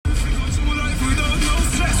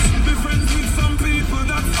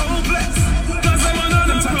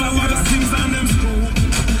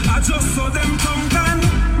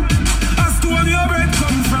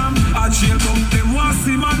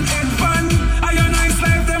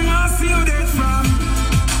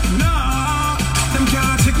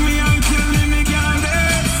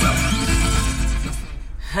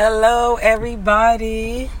Hello,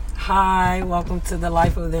 everybody. Hi, welcome to the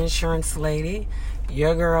Life of the Insurance Lady.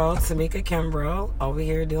 Your girl, Tamika Kimbrough, over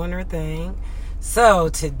here doing her thing. So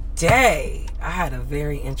today, I had a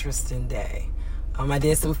very interesting day. I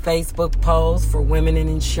did some Facebook posts for women in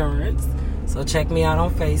insurance. So check me out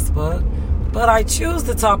on Facebook. But I choose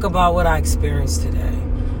to talk about what I experienced today.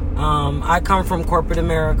 I come from corporate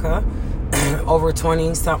America, over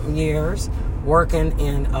 20-something years, working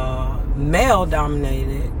in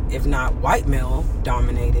male-dominated, if not white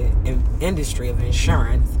male-dominated industry of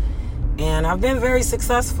insurance. And I've been very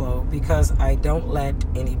successful because I don't let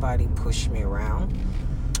anybody push me around.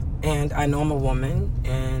 And I know I'm a woman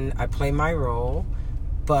and I play my role,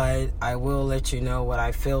 but I will let you know what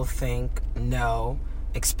I feel, think, know,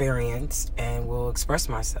 experienced, and will express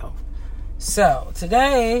myself. So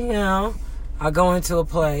today, I go into a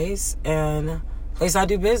place I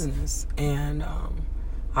do business, and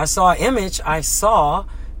I saw an image I saw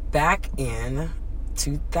back in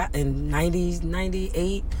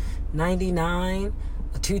 98, 99,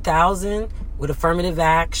 2000 with affirmative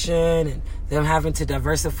action and them having to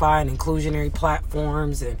diversify and inclusionary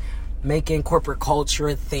platforms and making corporate culture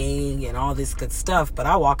a thing and all this good stuff. But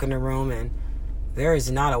I walk in the room and there is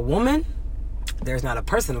not a woman, there's not a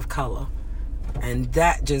person of color. And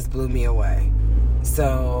that just blew me away.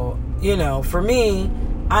 So, for me,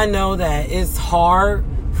 I know that it's hard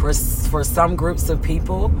for some groups of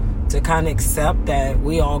people to kind of accept that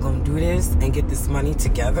we all gonna do this and get this money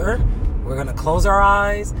together. We're gonna close our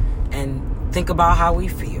eyes and think about how we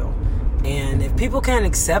feel. And if people can't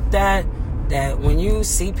accept that when you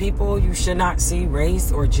see people, you should not see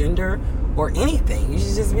race or gender or anything. You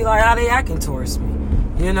should just be like, how they acting towards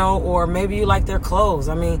me, or maybe you like their clothes.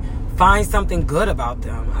 Find something good about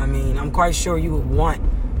them. I'm quite sure you would want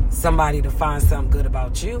somebody to find something good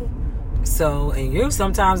about you. So, and you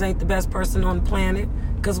sometimes ain't the best person on the planet,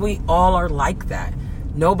 because we all are like that.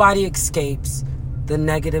 Nobody escapes the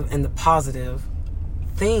negative and the positive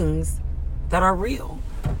things that are real.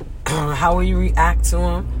 How will you react to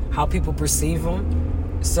them? How people perceive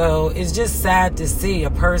them? So it's just sad to see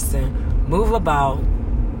a person move about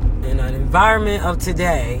in an environment of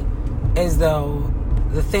today as though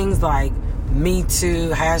the things like Me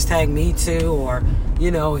Too, hashtag Me Too, or,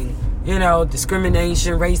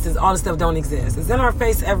 discrimination, racism, all this stuff don't exist. It's in our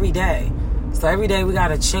face every day. So every day we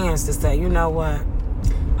got a chance to say, you know what,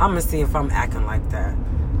 I'm going to see if I'm acting like that.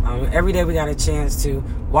 Every day we got a chance to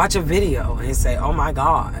watch a video and say, oh my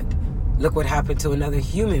God, look what happened to another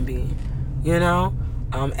human being.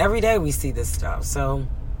 Every day we see this stuff. So,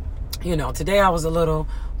 today I was a little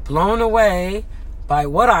blown away by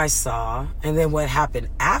what I saw and then what happened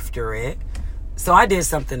after it. So I did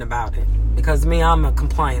something about it, because I'm a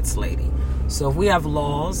compliance lady. So if we have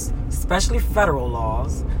laws, especially federal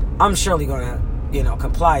laws, I'm surely going to,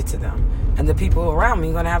 comply to them. And the people around me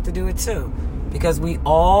are going to have to do it too, because we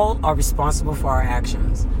all are responsible for our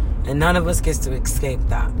actions. And none of us gets to escape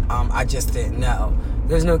that. I just didn't know.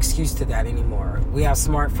 There's no excuse to that anymore. We have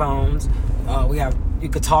smartphones. You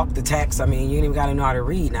could talk to text. You ain't even got to know how to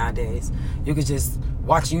read nowadays. You could just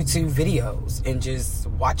watch YouTube videos and just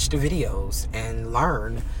watch the videos and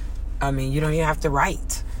learn. You don't even have to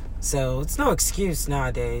write. So it's no excuse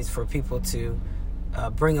nowadays for people to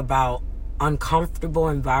bring about uncomfortable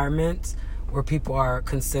environments where people are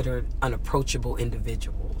considered unapproachable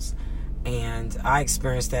individuals. And I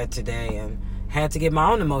experienced that today and had to get my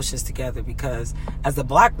own emotions together, because as a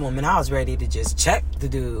black woman, I was ready to just check the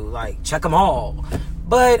dude, check them all.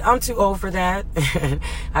 But I'm too old for that.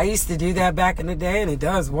 I used to do that back in the day, and it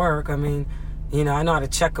does work. I know how to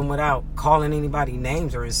check them without calling anybody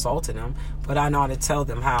names or insulting them, but I know how to tell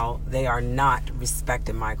them how they are not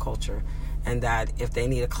respecting my culture, and that if they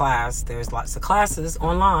need a class, there's lots of classes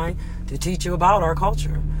online to teach you about our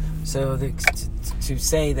culture. So to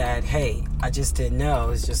say that, hey, I just didn't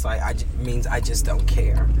know, it's just means I just don't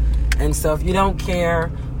care. And so if you don't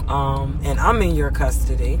care, and I'm in your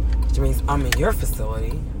custody, which means I'm in your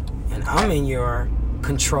facility, and I'm in your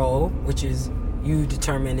control, which is you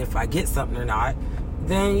determine if I get something or not,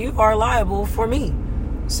 then you are liable for me.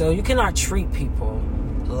 So you cannot treat people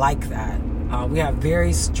like that. We have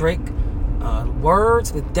very strict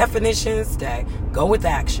words with definitions that go with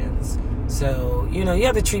actions. So, you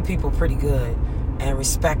have to treat people pretty good and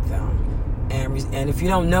respect them. And if you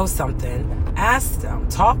don't know something, ask them,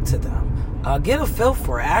 talk to them. Get a feel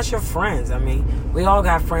for it. Ask your friends. We all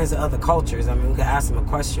got friends of other cultures. We could ask them a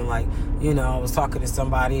question like, I was talking to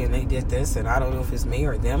somebody and they did this, and I don't know if it's me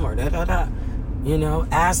or them or da-da-da.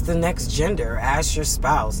 Ask the next gender. Ask your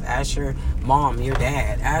spouse. Ask your mom, your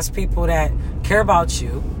dad. Ask people that care about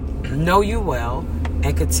you, know you well,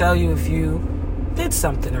 and could tell you if you did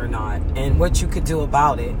something or not, and what you could do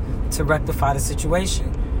about it to rectify the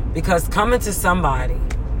situation. Because coming to somebody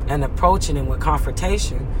and approaching them with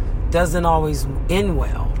confrontation doesn't always end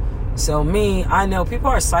well. So I know people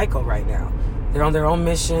are psycho right now. They're on their own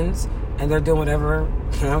missions and they're doing whatever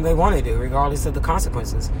they want to do, regardless of the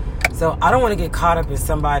consequences. So I don't want to get caught up in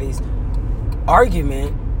somebody's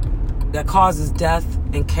argument that causes death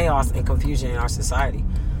and chaos and confusion in our society.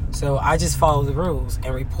 So I just follow the rules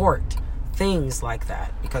and report things like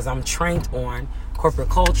that, because I'm trained on corporate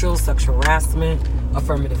culture, sexual harassment,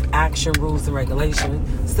 affirmative action, rules and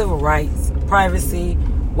regulations, civil rights, privacy,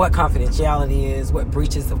 what confidentiality is, what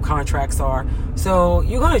breaches of contracts are. So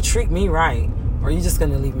you're going to treat me right, or you're just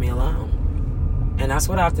going to leave me alone. And that's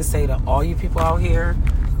what I have to say to all you people out here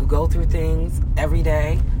who go through things every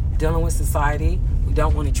day, dealing with society, who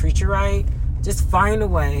don't want to treat you right. Just find a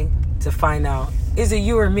way to find out, is it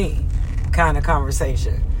you or me kind of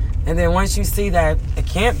conversation. And then once you see that it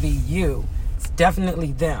can't be you, it's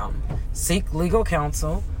definitely them, seek legal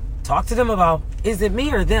counsel, talk to them about, is it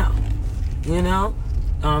me or them?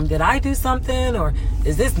 Did I do something, or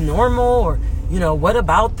is this normal, or what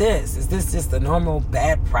about this? Is this just a normal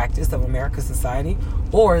bad practice of American society,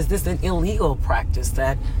 or is this an illegal practice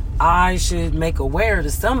that I should make aware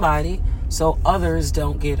to somebody so others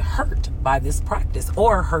don't get hurt by this practice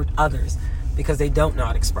or hurt others because they don't know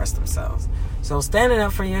how to express themselves? So standing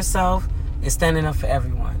up for yourself is standing up for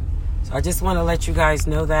everyone. So I just want to let you guys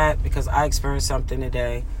know that, because I experienced something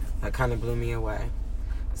today that kind of blew me away.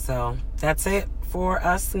 So that's it for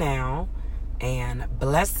us now. And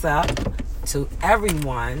bless up to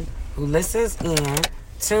everyone who listens in,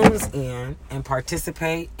 tunes in, and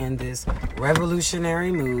participate in this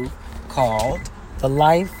revolutionary move called The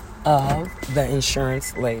Life of the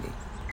Insurance Lady.